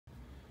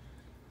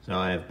So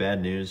I have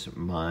bad news.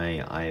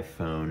 My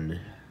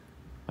iPhone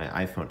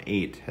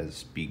 8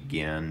 has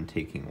began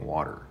taking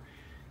water.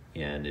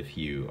 And if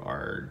you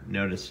are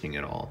noticing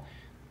it all,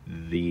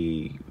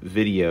 the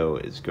video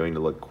is going to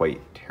look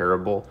quite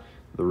terrible.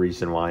 The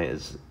reason why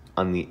is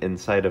on the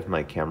inside of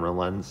my camera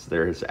lens,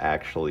 there is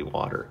actually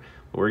water.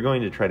 But we're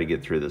going to try to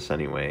get through this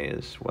anyway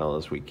as well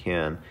as we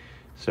can.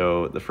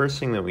 So the first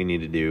thing that we need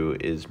to do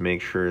is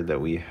make sure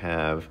that we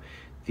have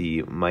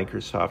the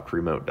Microsoft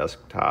Remote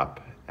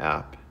Desktop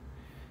app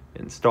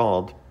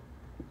installed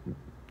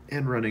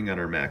and running on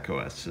our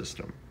macOS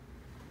system.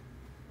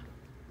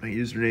 My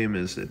username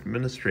is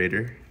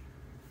administrator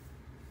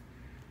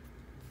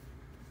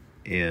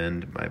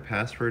and my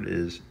password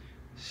is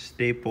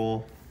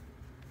staple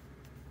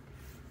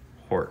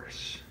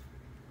horse.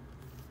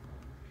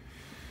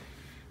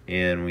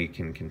 And we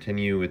can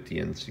continue with the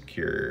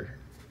insecure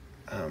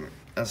SSL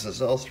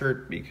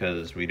cert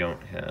because we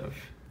don't have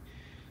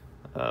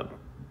a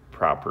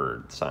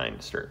proper signed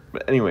cert.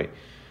 But anyway,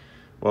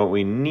 what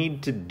we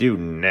need to do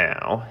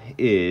now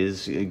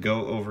is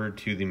go over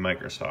to the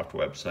Microsoft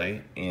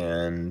website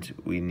and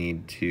we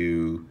need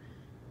to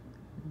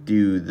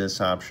do this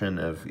option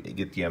of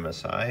get the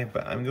MSI,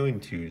 but I'm going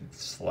to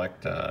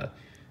select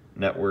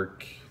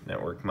network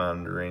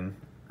monitoring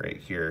right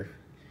here.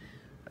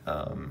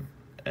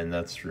 And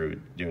that's through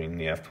doing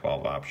the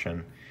F12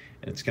 option.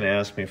 It's going to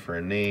ask me for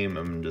a name.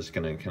 I'm just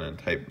going to kind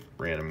of type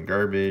random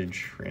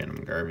garbage,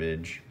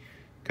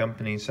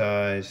 company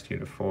size 2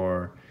 to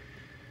 4,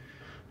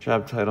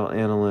 job title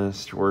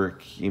analyst,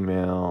 work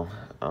email.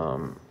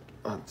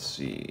 Let's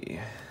see,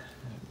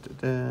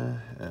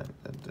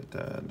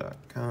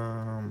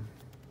 .com.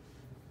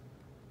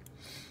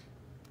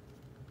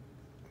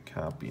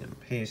 Copy and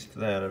paste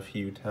that a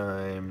few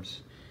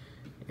times,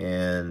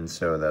 and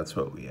so that's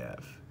what we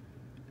have.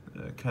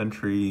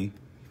 Country,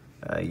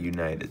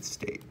 United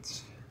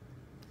States.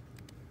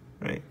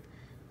 Right.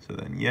 So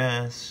then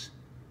yes,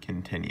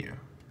 continue.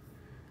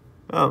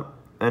 Oh,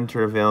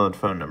 enter a valid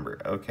phone number.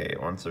 Okay,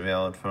 it wants a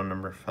valid phone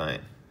number,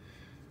 fine.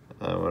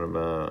 What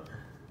about,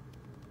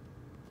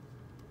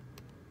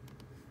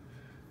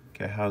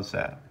 okay, how's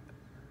that?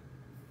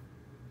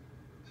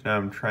 So now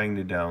I'm trying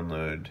to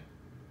download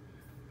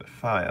the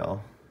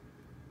file.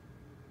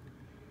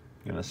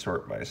 I'm gonna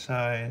sort by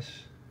size.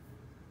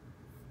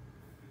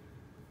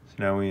 So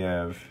now we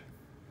have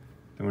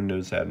the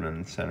Windows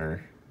Admin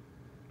Center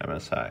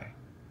MSI,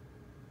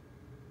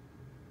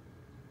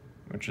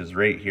 which is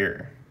right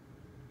here.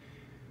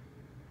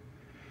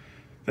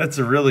 That's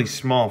a really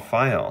small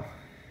file.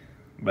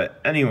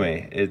 But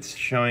anyway, it's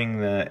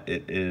showing that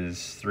it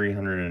is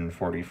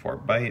 344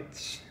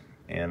 bytes,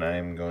 and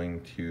I'm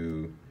going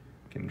to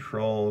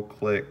control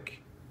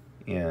click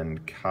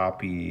and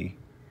copy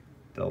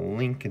the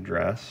link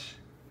address,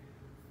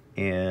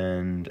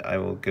 and I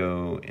will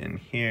go in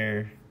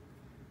here,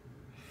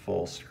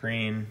 full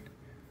screen,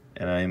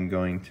 and I'm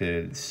going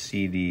to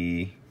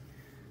CD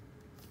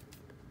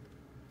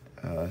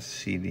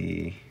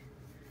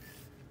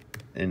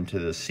into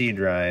the C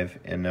drive,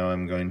 and now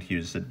I'm going to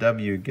use the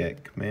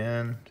wget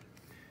command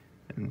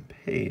and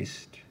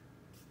paste.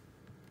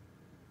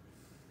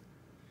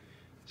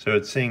 So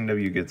it's saying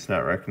wget's not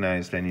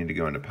recognized. I need to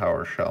go into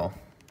PowerShell.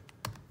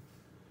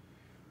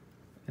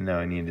 And now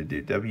I need to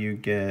do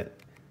wget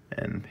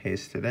and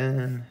paste it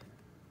in.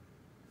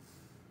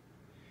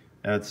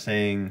 Now it's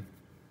saying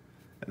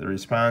the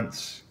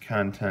response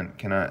content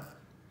cannot,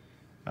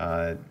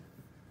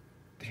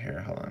 here,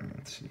 hold on,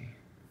 let's see.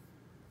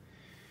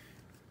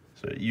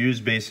 So use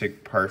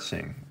basic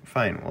parsing.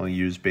 Fine, we'll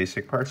use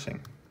basic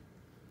parsing.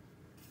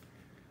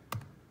 So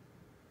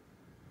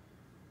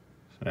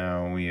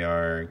now we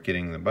are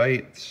getting the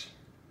bytes.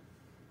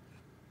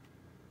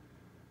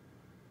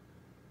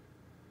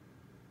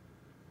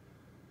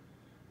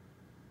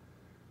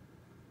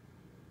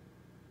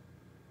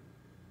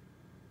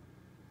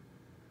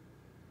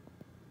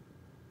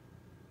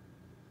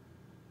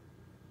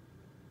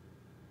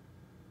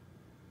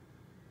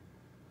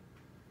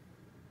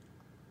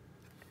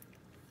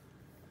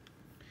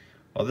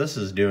 While this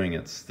is doing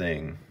its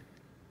thing,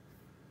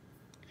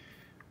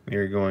 we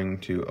are going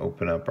to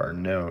open up our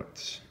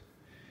notes,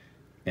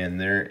 and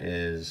there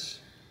is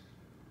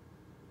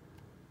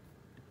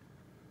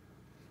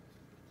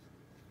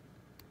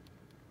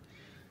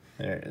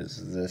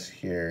this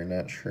here.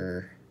 Not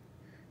sure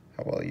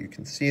how well you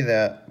can see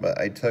that,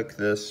 but I took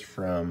this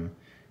from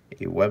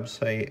a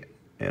website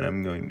and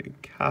I'm going to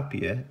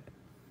copy it.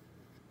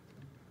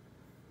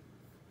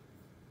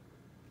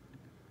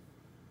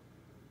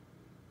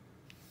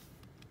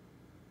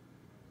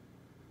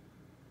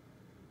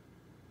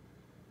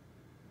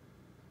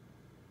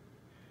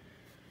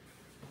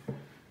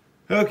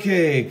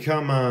 Okay,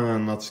 come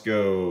on, let's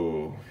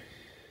go.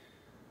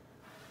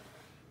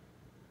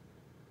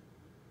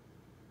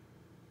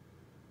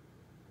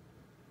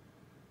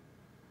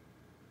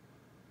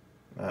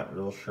 Not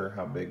real sure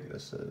how big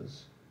this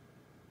is.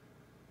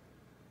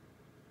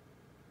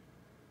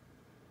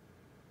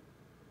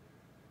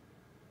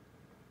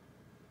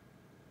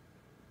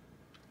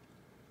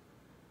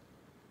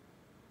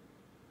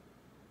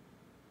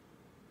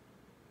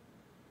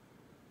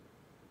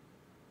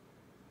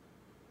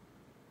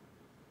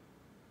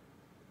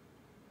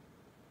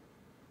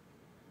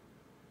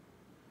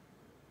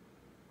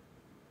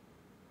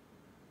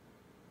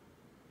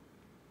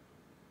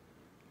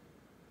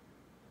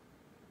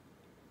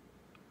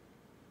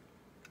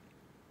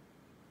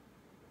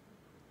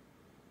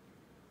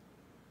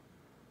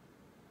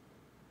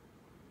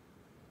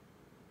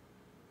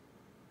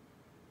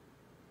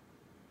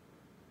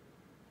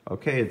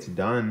 Okay, it's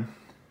done.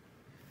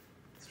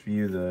 Let's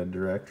view the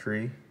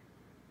directory.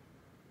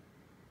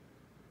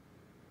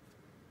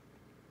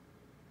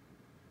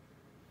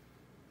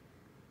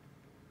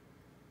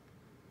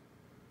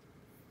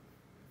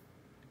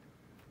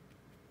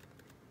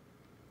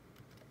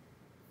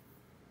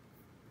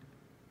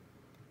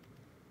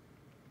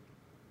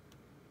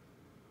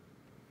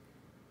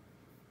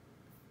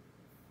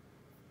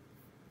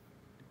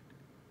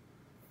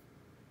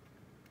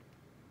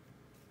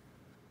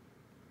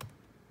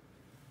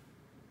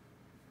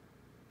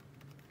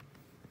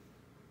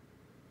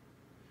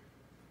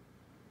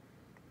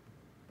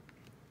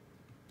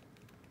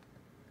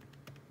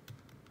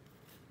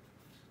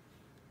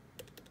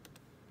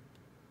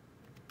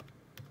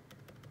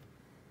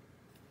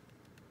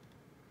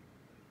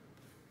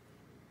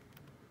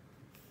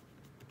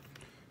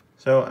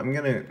 So I'm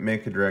going to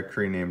make a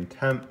directory named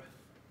temp,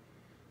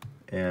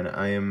 and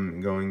I am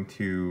going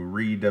to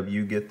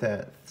wget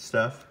that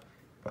stuff,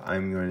 but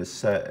I'm going to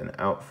set an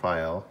out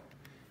file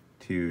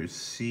to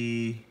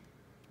C.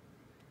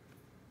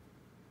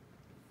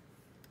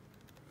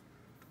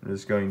 I'm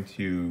just going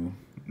to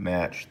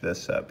match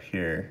this up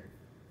here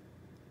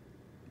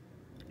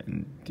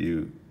and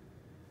do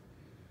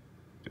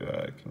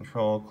a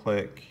control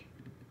click.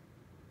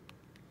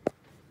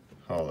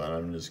 Hold on,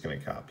 I'm just going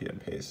to copy and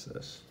paste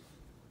this.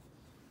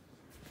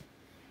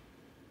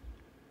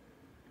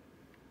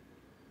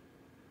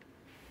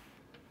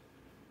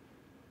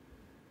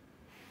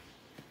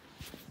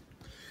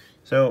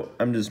 So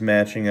I'm just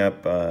matching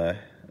up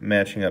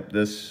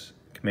this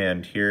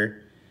command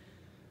here,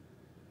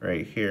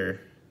 right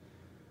here,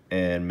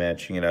 and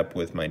matching it up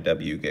with my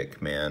wget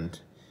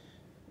command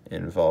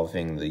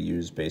involving the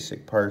use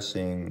basic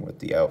parsing with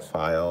the out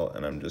file,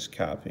 and I'm just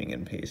copying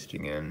and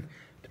pasting in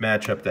to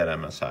match up that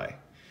MSI.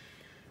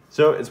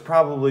 So it's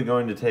probably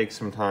going to take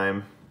some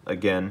time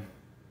again,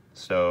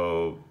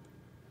 so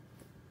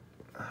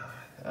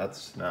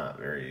that's not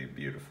very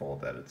beautiful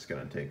that it's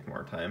going to take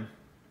more time.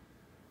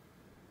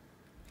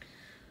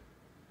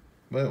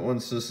 But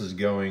once this is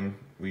going,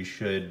 we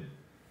should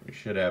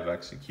have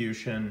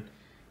execution,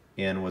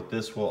 and what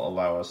this will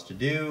allow us to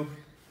do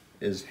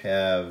is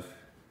have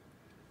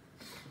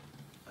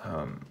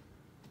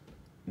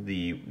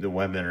the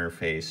web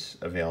interface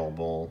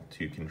available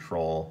to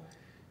control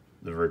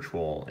the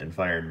virtual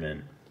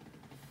environment,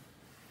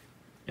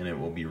 and it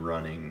will be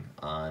running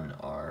on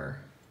our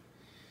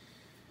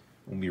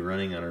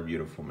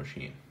beautiful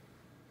machine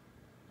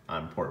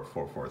on port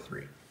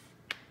 443.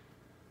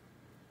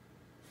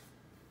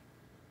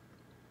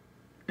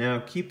 Now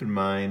keep in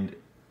mind,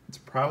 it's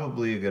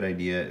probably a good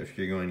idea if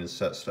you're going to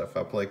set stuff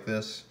up like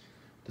this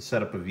to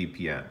set up a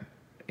VPN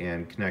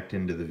and connect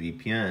into the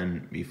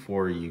VPN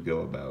before you go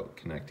about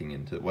connecting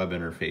into web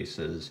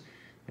interfaces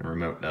and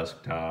remote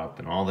desktop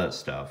and all that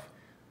stuff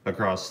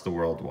across the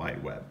World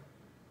Wide Web.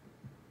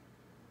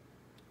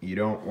 You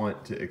don't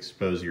want to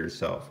expose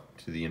yourself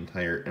to the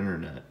entire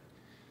internet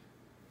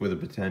with a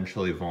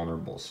potentially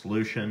vulnerable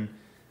solution.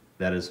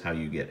 That is how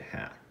you get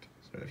hacked.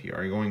 So if you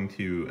are going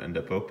to end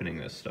up opening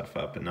this stuff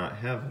up and not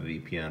have a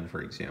VPN,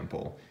 for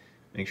example,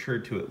 make sure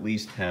to at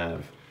least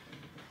have,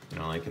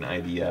 like an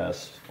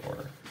IDS,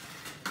 or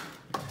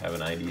have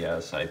an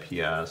IDS,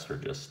 IPS, or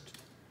just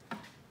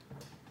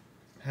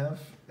have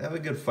a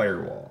good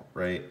firewall,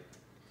 right?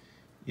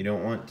 You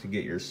don't want to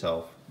get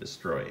yourself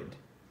destroyed,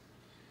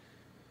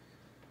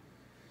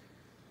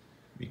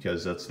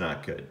 because that's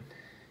not good.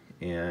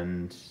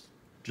 And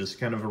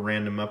just kind of a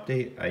random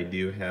update, I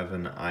do have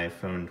an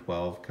iPhone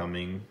 12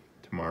 coming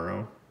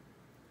tomorrow,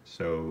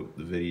 so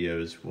the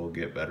videos will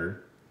get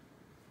better,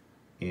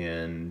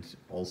 and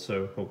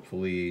also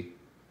hopefully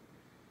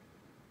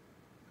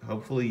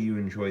you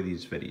enjoy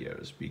these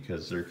videos,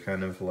 because they're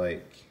kind of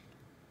like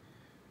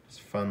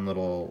just fun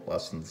little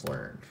lessons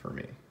learned for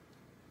me.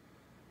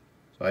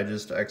 So I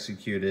just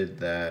executed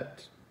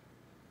that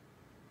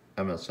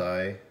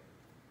MSI,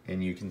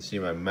 and you can see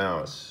my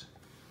mouse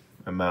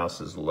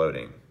is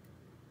loading,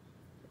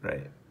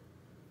 right?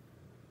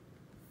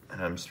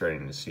 And I'm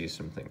starting to see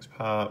some things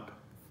pop.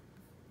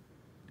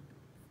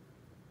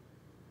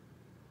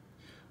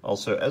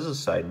 Also, as a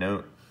side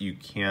note, you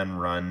can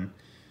run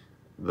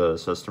the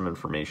system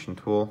information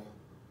tool,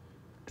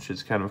 which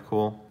is kind of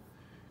cool.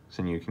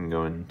 So then you can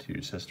go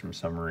into system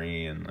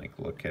summary and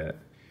look at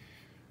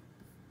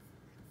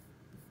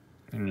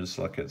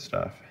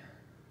stuff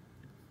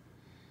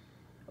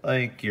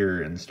like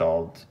your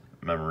installed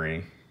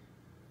memory,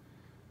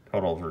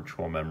 total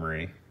virtual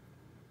memory,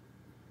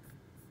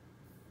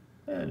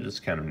 and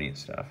just kind of neat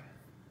stuff.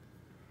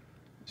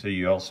 So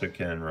you also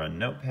can run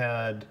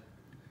Notepad,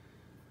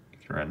 you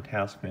can run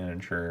Task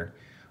Manager,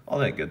 all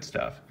that good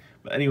stuff.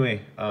 But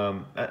anyway,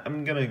 I'm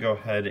gonna go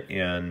ahead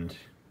and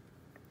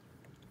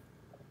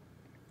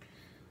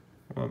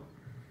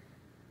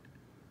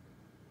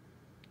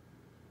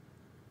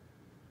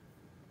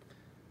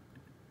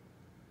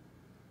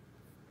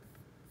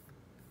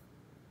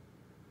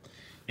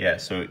yeah,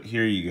 so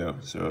here you go.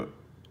 So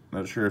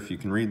not sure if you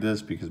can read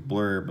this because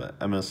blur, but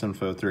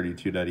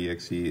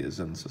msinfo32.exe is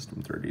in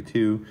system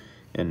 32,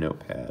 and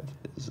Notepad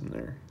is in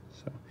there.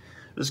 So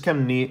it's kind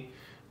of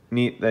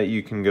neat that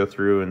you can go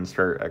through and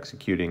start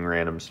executing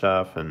random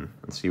stuff and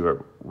see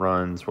what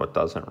runs, what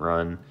doesn't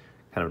run,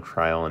 kind of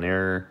trial and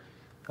error.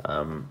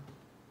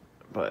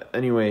 But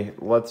anyway,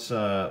 let's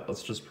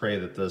just pray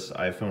that this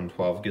iPhone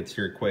 12 gets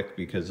here quick,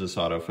 because this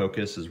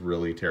autofocus is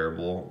really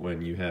terrible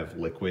when you have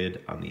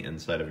liquid on the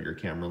inside of your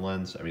camera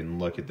lens. I mean,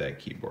 look at that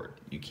keyboard.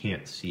 You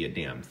can't see a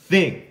damn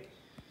thing.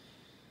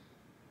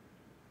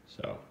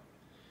 So,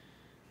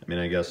 I mean,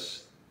 I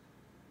guess,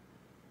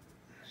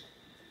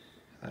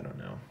 I don't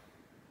know.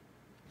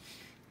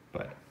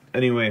 But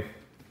anyway,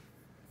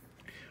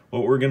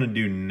 what we're gonna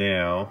do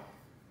now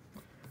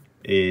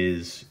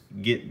is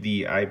get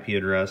the IP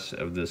address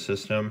of the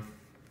system,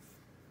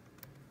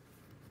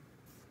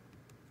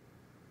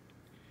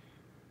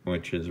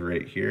 which is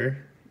right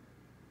here,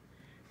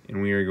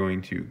 and we are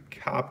going to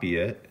copy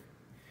it,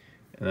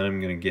 and then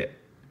I'm going to get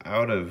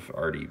out of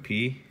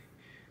RDP,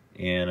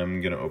 and I'm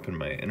going to open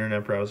my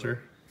internet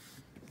browser,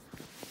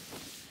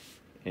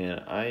 and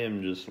I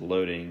am just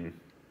loading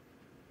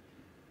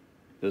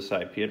this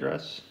IP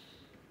address.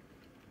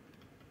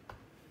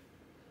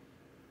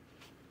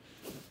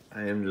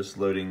 I am just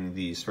loading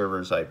the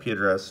server's IP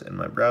address in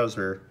my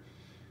browser,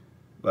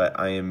 but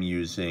I am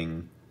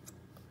using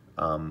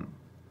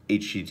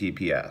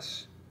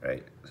HTTPS,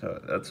 right?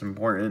 So that's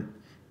important.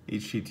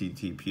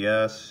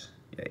 HTTPS,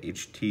 yeah,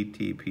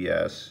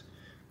 HTTPS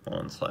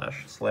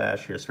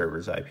 // your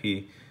server's IP.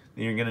 Then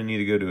you're gonna need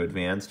to go to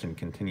advanced and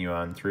continue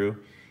on through.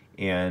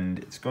 And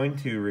it's going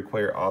to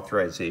require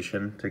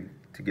authorization to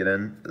get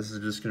in. This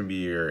is just gonna be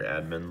your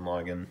admin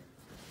login.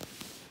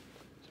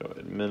 So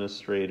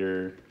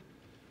administrator,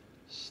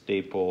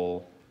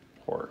 staple,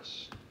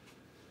 horse.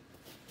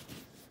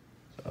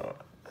 So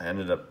I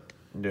ended up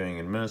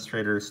doing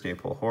administrator,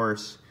 staple,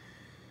 horse.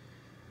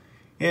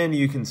 And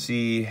you can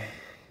see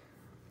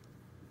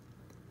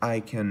I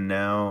can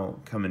now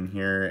come in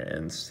here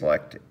and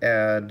select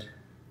add,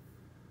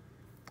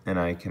 and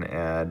I can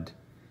add,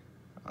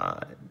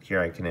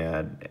 here I can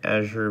add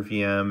Azure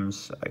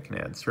VMs, I can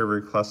add server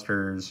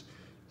clusters,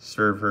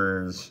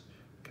 servers,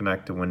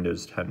 connect to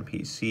Windows 10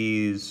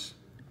 PCs.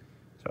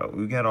 So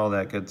we've got all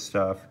that good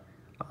stuff.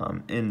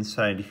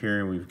 Inside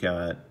here we've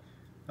got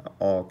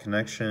all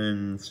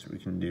connections. We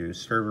can do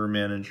server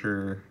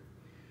manager,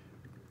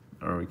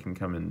 or we can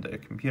come into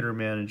computer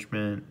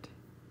management,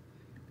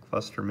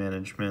 cluster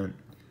management.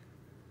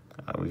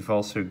 We've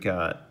also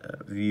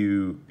got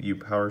view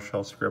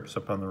PowerShell scripts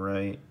up on the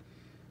right.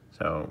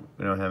 So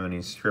we don't have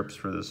any scripts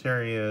for this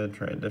area.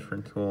 Try a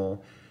different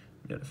tool.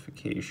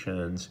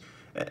 Notifications.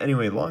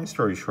 Anyway, long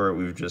story short,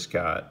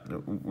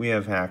 we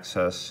have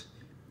access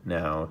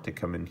now to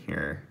come in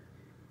here,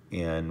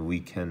 and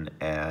we can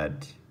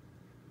add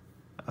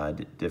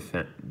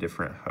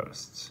different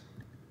hosts,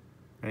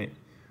 right?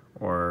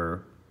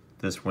 Or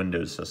this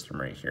Windows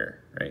system right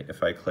here, right?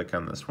 If I click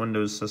on this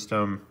Windows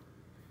system,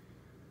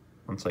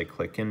 once I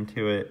click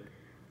into it,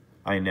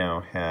 I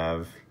now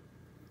have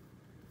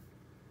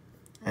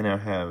kind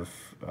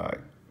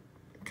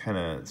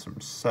of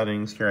some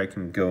settings here. I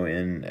can go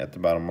in at the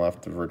bottom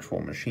left to virtual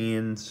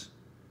machines.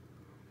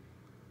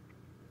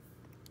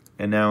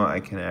 And now I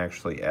can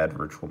actually add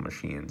virtual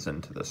machines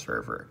into the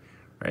server,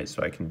 right?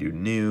 So I can do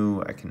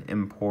new, I can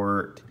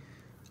import,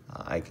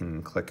 I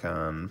can click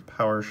on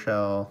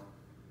PowerShell.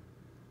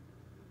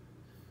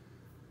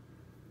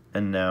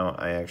 And now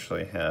I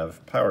actually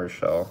have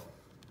PowerShell.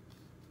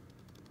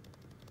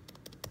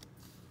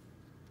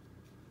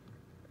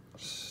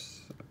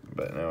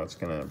 But now it's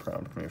gonna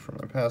prompt me for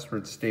my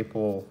password,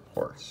 staple,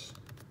 horse.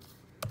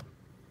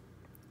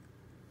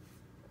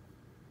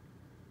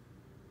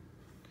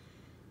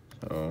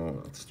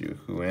 So let's do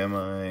who am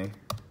I?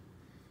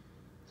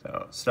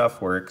 So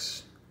stuff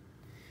works.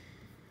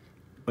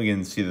 We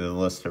can see the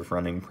list of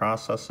running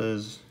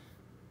processes.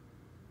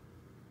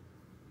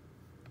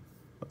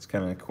 It's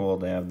kind of cool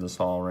to have this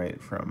all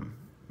right from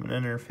an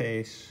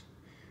interface.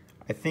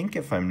 I think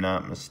if I'm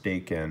not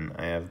mistaken,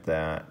 I have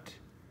that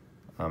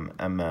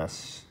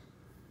MS.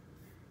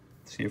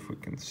 Let's see if we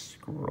can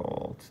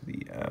scroll to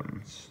the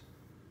M's.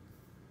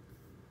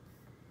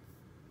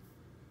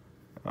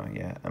 Oh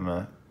yeah,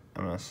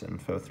 MS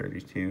Info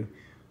 32.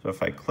 So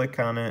if I click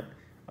on it,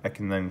 I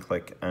can then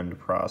click End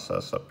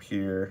Process up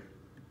here.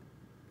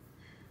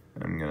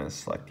 And I'm going to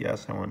select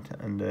yes, I want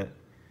to end it.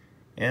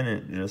 And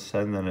it just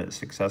said that it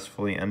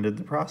successfully ended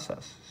the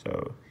process.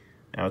 So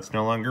now it's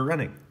no longer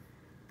running.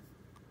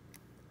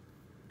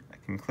 I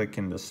can click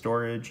into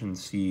storage and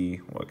see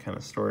what kind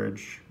of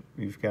storage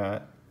we've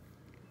got.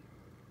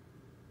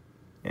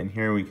 And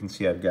here we can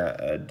see I've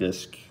got a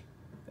disk.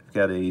 I've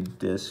got a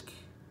disk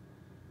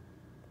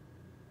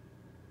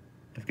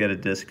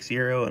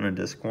 0 and a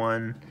disk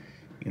 1.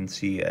 You can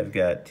see I've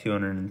got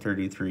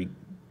 233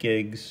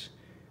 gigs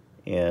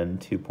and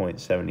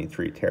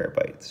 2.73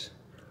 terabytes.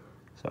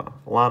 So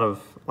a lot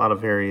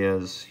of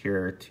areas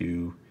here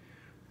to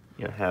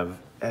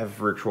have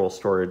virtual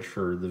storage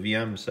for the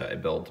VMs that I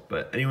built.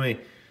 But anyway,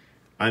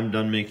 I'm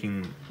done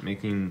making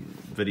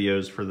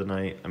videos for the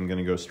night. I'm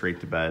gonna go straight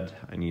to bed.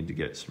 I need to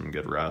get some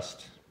good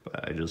rest,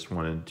 but I just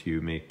wanted to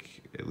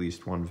make at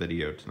least one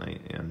video tonight,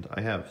 and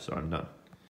I have, so I'm done.